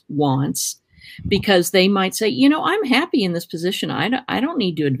themselves wants, because they might say, you know, I'm happy in this position. I don't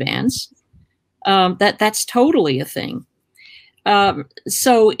need to advance. That's totally a thing.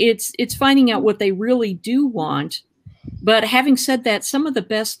 So it's finding out what they really do want. But having said that, some of the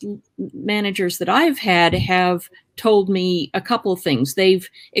best managers that I've had have told me a couple of things. They've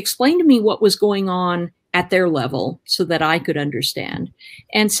explained to me what was going on at their level so that I could understand.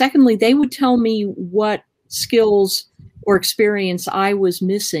 And secondly, they would tell me what skills or experience I was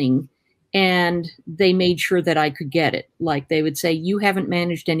missing, and they made sure that I could get it. Like they would say, you haven't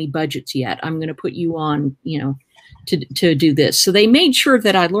managed any budgets yet. I'm going to put you on, you know, to do this. So they made sure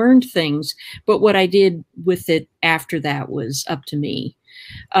that I learned things, but what I did with it after that was up to me.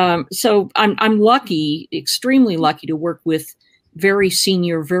 So I'm lucky, extremely lucky to work with very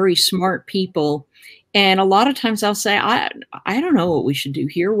senior, very smart people. And a lot of times I'll say, I don't know what we should do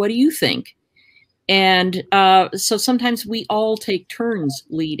here. What do you think? And so sometimes we all take turns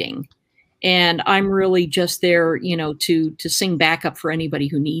leading. And I'm really just there, you know, to sing backup for anybody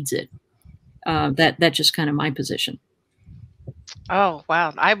who needs it. That's just kind of my position. Oh,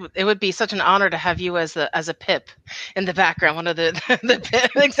 wow. It would be such an honor to have you as a pip in the background, one of the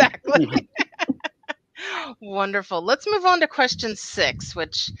pip. Exactly. Wonderful. Let's move on to question 6,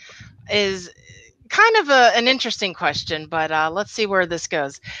 which is kind of an interesting question, but let's see where this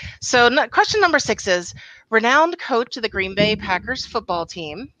goes. So question number 6 is, renowned coach of the Green Bay Packers football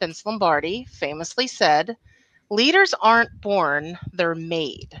team, Vince Lombardi, famously said, "Leaders aren't born, they're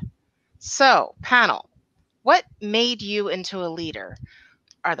made." So, panel, what made you into a leader?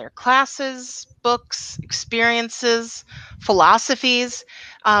 Are there classes, books, experiences, philosophies,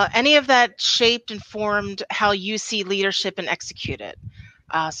 any of that shaped and formed how you see leadership and execute it?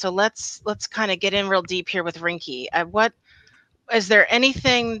 So let's kind of get in real deep here with Rinky. What is there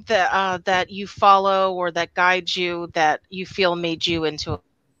anything that that you follow or that guides you that you feel made you into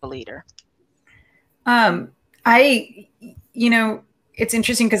a leader? You know, it's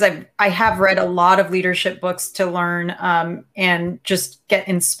interesting because I have read a lot of leadership books to learn and just get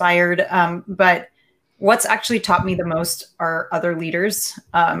inspired. But what's actually taught me the most are other leaders.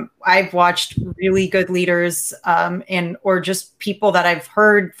 I've watched really good leaders or just people that I've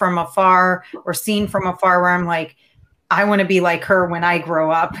heard from afar or seen from afar where I'm like, I want to be like her when I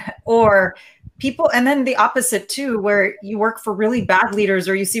grow up. Or people, and then the opposite too, where you work for really bad leaders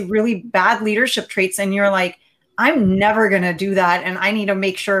or you see really bad leadership traits and you're like, I'm never going to do that. And I need to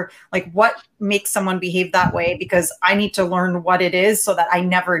make sure like what makes someone behave that way, because I need to learn what it is so that I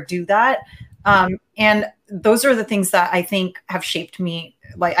never do that. And those are the things that I think have shaped me.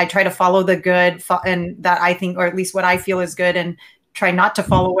 Like I try to follow the good and that I think, or at least what I feel is good, and try not to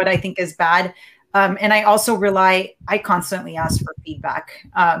follow what I think is bad. And I also I constantly ask for feedback.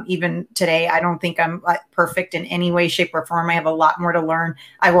 Even today, I don't think I'm perfect in any way, shape, or form. I have a lot more to learn.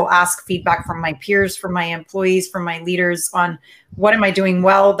 I will ask feedback from my peers, from my employees, from my leaders on what am I doing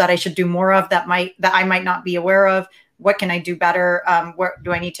well that I should do more of that I might not be aware of. What can I do better? What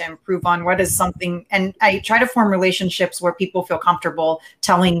do I need to improve on? What is something? And I try to form relationships where people feel comfortable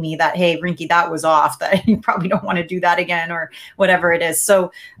telling me that, hey, Rinky, that was off, that you probably don't want to do that again, or whatever it is.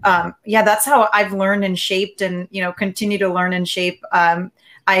 So yeah, that's how I've learned and shaped and, you know, continue to learn and shape.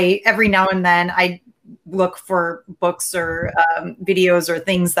 Every now and then I look for books or videos or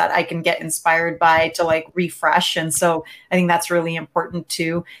things that I can get inspired by to like refresh. And so I think that's really important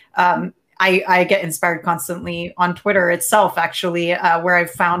too. I get inspired constantly on Twitter itself, actually, where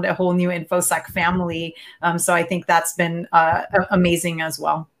I've found a whole new InfoSec family. So I think that's been amazing as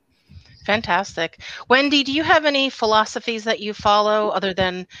well. Fantastic. Wendy, do you have any philosophies that you follow other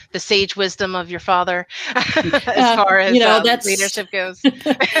than the sage wisdom of your father as far as that's, leadership goes?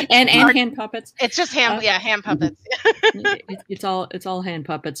 and hand puppets. It's just hand puppets. It's all hand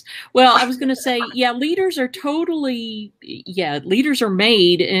puppets. Well, I was going to say, leaders are totally, leaders are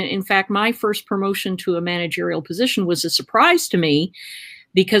made. In fact, my first promotion to a managerial position was a surprise to me,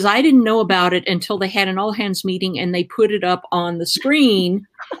 because I didn't know about it until they had an all hands meeting and they put it up on the screen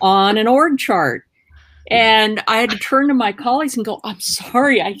on an org chart. And I had to turn to my colleagues and go, I'm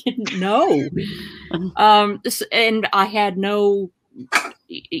sorry, I didn't know. And I had no,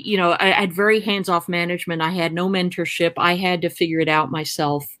 I had very hands-off management. I had no mentorship. I had to figure it out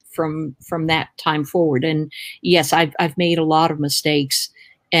myself from that time forward. And yes, I've made a lot of mistakes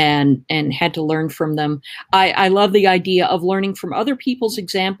and had to learn from them. I love the idea of learning from other people's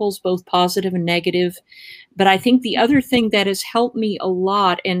examples, both positive and negative. But I think the other thing that has helped me a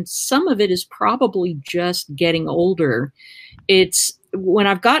lot, and some of it is probably just getting older, it's when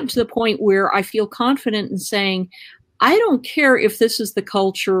I've gotten to the point where I feel confident in saying, I don't care if this is the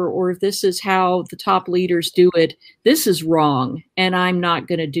culture or if this is how the top leaders do it. This is wrong, and I'm not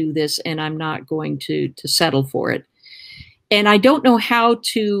going to do this, and I'm not going to settle for it. And I don't know how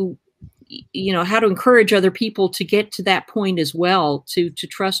to encourage other people to get to that point as well, to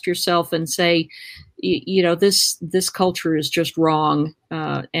trust yourself and say, this culture is just wrong.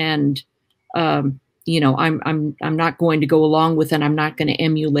 I'm not going to go along with it. I'm not going to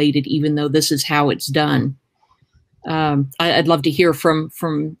emulate it, even though this is how it's done. I'd love to hear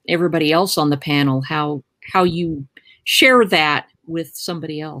from everybody else on the panel, how you share that with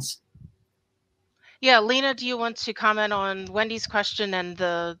somebody else. Yeah, Lena, do you want to comment on Wendy's question and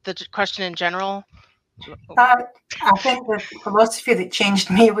the question in general? I think the philosophy that changed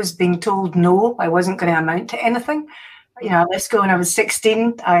me was being told no, I wasn't going to amount to anything. I left school when I was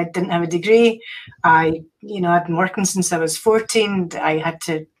 16. I didn't have a degree. I'd been working since I was 14. I had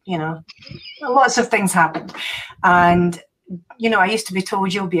to, lots of things happened. And, I used to be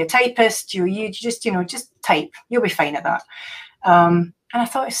told, you'll be a typist. You just type. You'll be fine at that. And I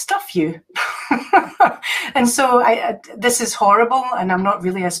thought, stuff you. And so this is horrible, and I'm not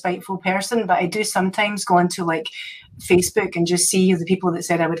really a spiteful person, but I do sometimes go onto like Facebook and just see the people that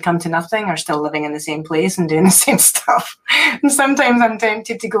said I would come to nothing are still living in the same place and doing the same stuff. And sometimes I'm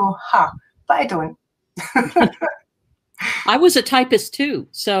tempted to go, but I don't. I was a typist too,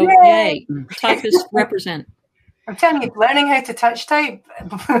 so yay, typists represent. I'm telling you, learning how to touch type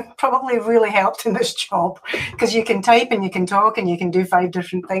probably really helped in this job, because you can type and you can talk and you can do 5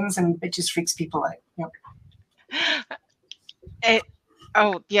 different things, and it just freaks people out. Yep.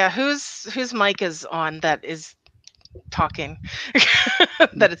 Whose mic is on that is talking?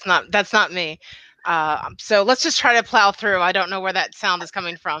 That's not me. So let's just try to plow through. I don't know where that sound is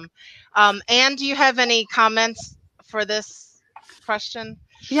coming from. Anne, do you have any comments for this question?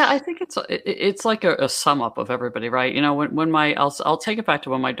 Yeah, I think it's like a sum up of everybody, right? When I'll take it back to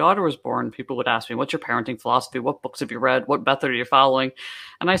when my daughter was born, people would ask me, what's your parenting philosophy? What books have you read? What method are you following?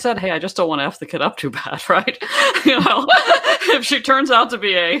 And I said, hey, I just don't want to F the kid up too bad, right? If she turns out to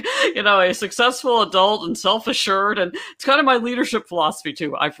be a successful adult and self-assured, and it's kind of my leadership philosophy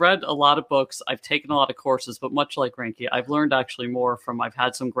too. I've read a lot of books. I've taken a lot of courses, but much like Ranky, I've learned actually more I've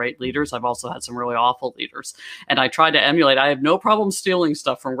had some great leaders. I've also had some really awful leaders, and I try to emulate. I have no problem stealing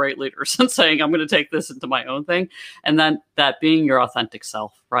stuff from great leaders and saying, I'm going to take this into my own thing. And then that being your authentic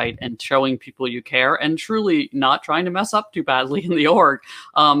self, right? And showing people you care and truly not trying to mess up too badly in the org,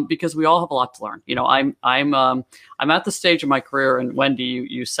 because we all have a lot to learn. I'm at the stage of my career, and Wendy,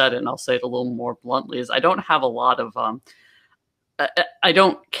 you said it, and I'll say it a little more bluntly, is I don't have a lot of, I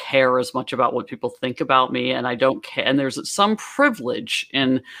don't care as much about what people think about me, and I don't care. And there's some privilege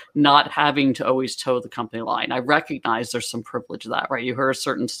in not having to always toe the company line. I recognize there's some privilege of that, right? You're at a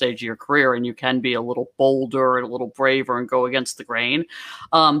certain stage of your career, and you can be a little bolder and a little braver and go against the grain.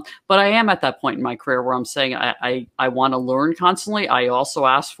 But I am at that point in my career where I'm saying I want to learn constantly. I also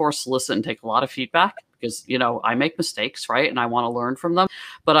ask for, solicit, and take a lot of feedback, because, I make mistakes, right? And I want to learn from them.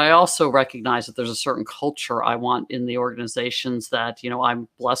 But I also recognize that there's a certain culture I want in the organizations that, I'm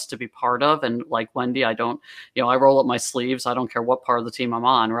blessed to be part of. And like Wendy, I don't, I roll up my sleeves. I don't care what part of the team I'm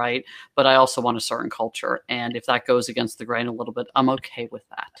on, right? But I also want a certain culture. And if that goes against the grain a little bit, I'm okay with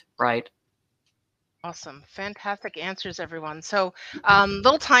that, right? Awesome. Fantastic answers, everyone. So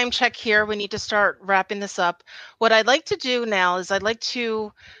little time check here. We need to start wrapping this up. What I'd like to do now is I'd like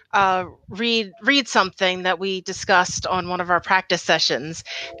to read something that we discussed on one of our practice sessions,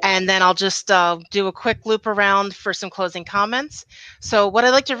 and then I'll just do a quick loop around for some closing comments. So what I'd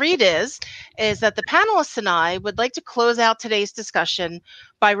like to read is that the panelists and I would like to close out today's discussion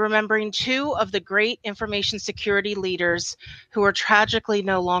by remembering two of the great information security leaders who are tragically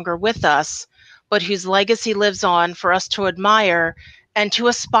no longer with us, but whose legacy lives on for us to admire and to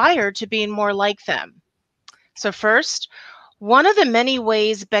aspire to being more like them. So first, one of the many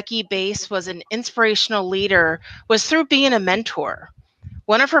ways Becky Bass was an inspirational leader was through being a mentor.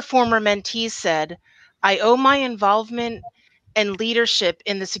 One of her former mentees said, "I owe my involvement and leadership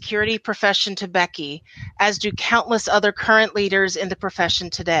in the security profession to Becky, as do countless other current leaders in the profession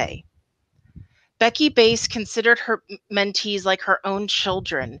today." Becky Bass considered her mentees like her own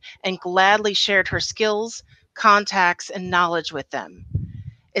children and gladly shared her skills, contacts, and knowledge with them.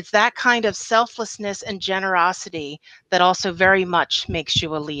 It's that kind of selflessness and generosity that also very much makes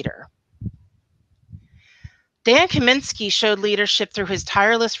you a leader. Dan Kaminsky showed leadership through his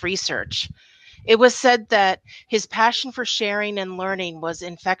tireless research. It was said that his passion for sharing and learning was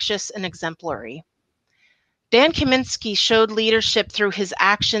infectious and exemplary. Dan Kaminsky showed leadership through his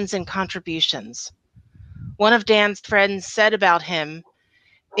actions and contributions. One of Dan's friends said about him,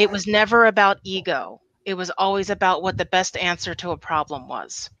 "It was never about ego. It was always about what the best answer to a problem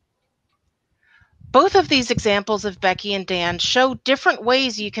was." Both of these examples of Becky and Dan show different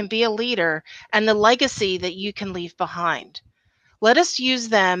ways you can be a leader and the legacy that you can leave behind. Let us use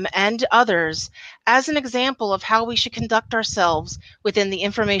them and others as an example of how we should conduct ourselves within the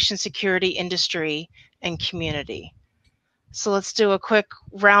information security industry and community. So let's do a quick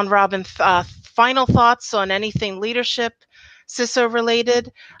round robin final thoughts on anything leadership, CISO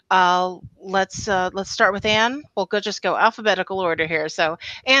related. Let's start with Ann. We'll just go alphabetical order here. So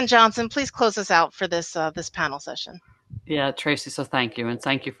Ann Johnson, please close us out for this panel session. Yeah, Tracy, so thank you. And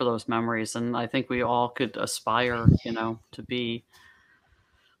thank you for those memories. And I think we all could aspire, to be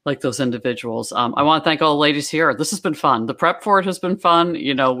like those individuals. I want to thank all the ladies here. This has been fun. The prep for it has been fun.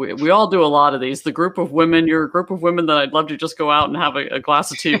 We all do a lot of these. The group of women, you're a group of women that I'd love to just go out and have a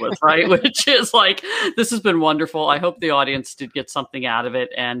glass of tea with, right? Which is like, this has been wonderful. I hope the audience did get something out of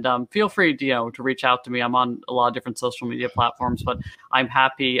it. And feel free, to reach out to me. I'm on a lot of different social media platforms, but I'm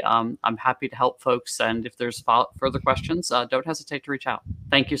happy to help folks. And if there's further questions, don't hesitate to reach out.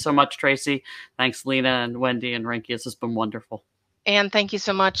 Thank you so much, Tracy. Thanks, Lena and Wendy and Rinky. This has been wonderful. And thank you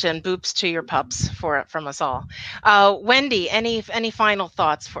so much, and boops to your pups from us all. Wendy, any final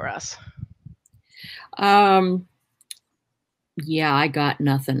thoughts for us? Yeah, I got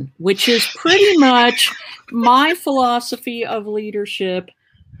nothing, which is pretty much my philosophy of leadership.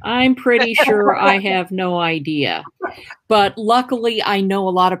 I'm pretty sure I have no idea, but luckily I know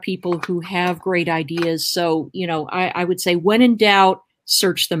a lot of people who have great ideas. So, I would say when in doubt,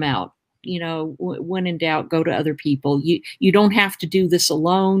 search them out. When in doubt, go to other people. You don't have to do this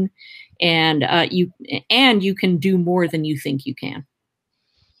alone, and you can do more than you think you can.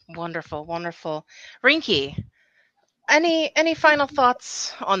 Wonderful, wonderful. Rinky, any final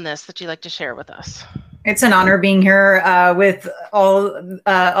thoughts on this that you'd like to share with us? It's an honor being here with all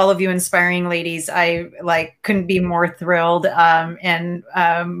of you inspiring ladies. I couldn't be more thrilled. And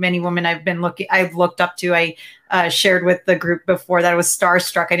many women I've looked up to. I shared with the group before that I was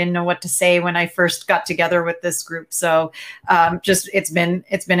starstruck. I didn't know what to say when I first got together with this group. So it's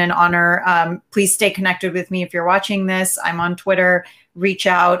been an honor. Please stay connected with me if you're watching this. I'm on Twitter. Reach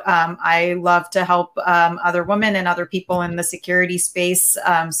out. I love to help other women and other people in the security space.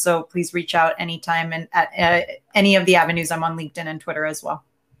 So please reach out anytime, and at any of the avenues. I'm on LinkedIn and Twitter as well.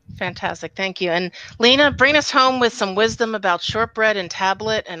 Fantastic. Thank you. And Lena, bring us home with some wisdom about shortbread and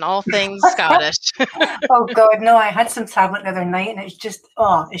tablet and all things Scottish. Oh God, no, I had some tablet the other night and it's just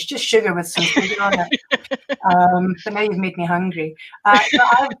sugar with some food on it. But now you've made me hungry.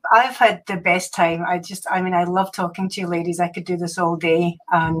 I've had the best time. I love talking to you ladies. I could do this all day.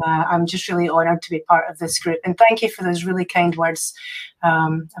 And I'm just really honored to be part of this group. And thank you for those really kind words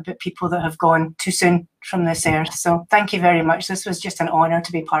about people that have gone too soon from this earth. So thank you very much. This was just an honor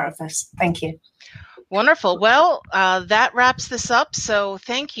to be part of this. Thank you. Wonderful. Well, that wraps this up. So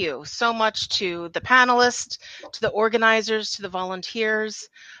thank you so much to the panelists, to the organizers, to the volunteers,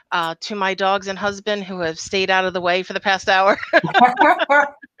 to my dogs and husband who have stayed out of the way for the past hour.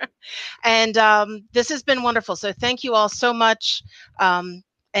 And this has been wonderful. So thank you all so much.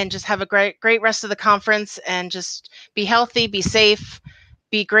 And just have a great rest of the conference, and just be healthy, be safe,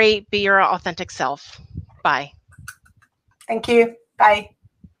 be great, be your authentic self. Bye. Thank you. Bye.